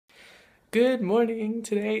Good morning.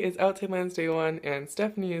 Today is Outside Lands Day 1 and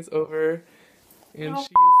Stephanie is over and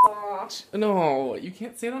she's... No, you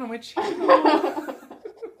can't say that on my channel.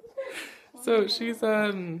 So she's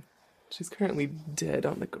currently dead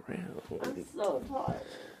on the ground. I'm so tired.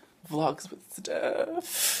 Vlogs with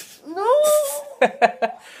Steph. No!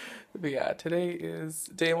 But yeah, today is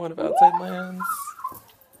day 1 of Outside Lands.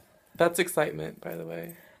 That's excitement, by the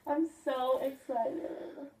way. I'm so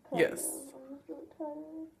excited. Yes. I'm so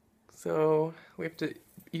tired. So we have to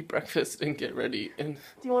eat breakfast and get ready. And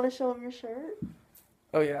do you want to show them your shirt?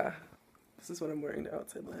 oh yeah, this is what I'm wearing to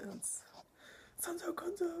Outside Lands. Sunzo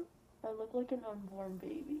Konzo. I look like an unborn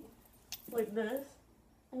baby. Like this.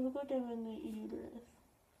 I look like I'm in the uterus.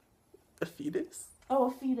 A fetus? Oh,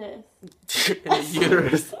 a fetus. In a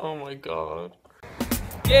uterus. Oh my god.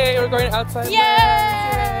 Yay, we're going to Outside Yay!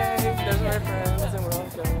 Lands. Yay! There's our friends and we're all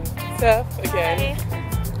going. Steph, again.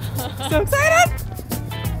 So excited!